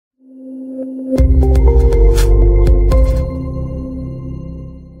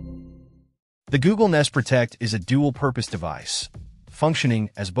The Google Nest Protect is a dual-purpose device, functioning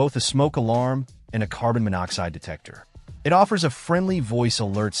as both a smoke alarm and a carbon monoxide detector. It offers a friendly voice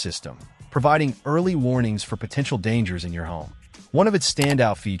alert system, providing early warnings for potential dangers in your home. One of its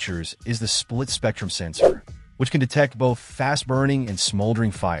standout features is the split-spectrum sensor, which can detect both fast-burning and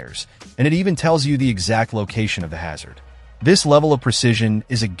smoldering fires, and it even tells you the exact location of the hazard. This level of precision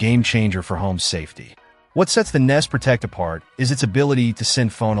is a game-changer for home safety. What sets the Nest Protect apart is its ability to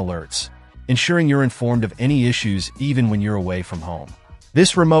send phone alerts, ensuring you're informed of any issues even when you're away from home.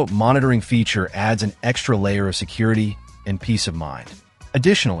 This remote monitoring feature adds an extra layer of security and peace of mind.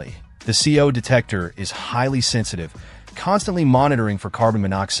 Additionally, the CO detector is highly sensitive, constantly monitoring for carbon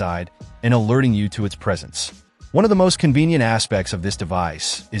monoxide and alerting you to its presence. One of the most convenient aspects of this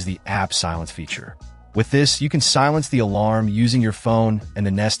device is the app silence feature. With this, you can silence the alarm using your phone and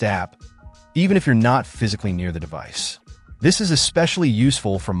the Nest app, even if you're not physically near the device. This is especially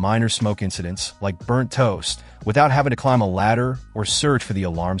useful for minor smoke incidents like burnt toast without having to climb a ladder or search for the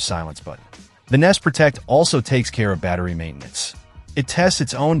alarm silence button. The Nest Protect also takes care of battery maintenance. It tests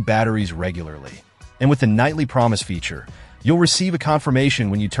its own batteries regularly, and with the Nightly Promise feature, you'll receive a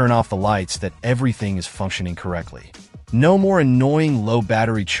confirmation when you turn off the lights that everything is functioning correctly. No more annoying low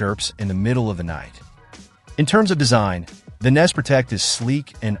battery chirps in the middle of the night. In terms of design, the Nest Protect is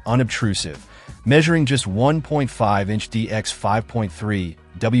sleek and unobtrusive, measuring just 1.5-inch DX 5.3,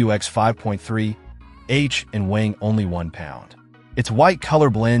 WX 5.3 H and weighing only 1 pound. Its white color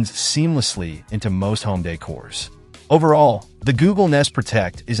blends seamlessly into most home decors. Overall, the Google Nest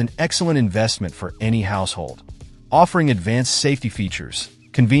Protect is an excellent investment for any household, offering advanced safety features,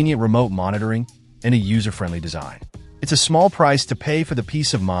 convenient remote monitoring, and a user-friendly design. It's a small price to pay for the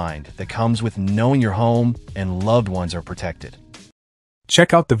peace of mind that comes with knowing your home and loved ones are protected.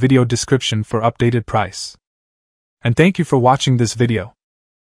 Check out the video description for updated price. And thank you for watching this video.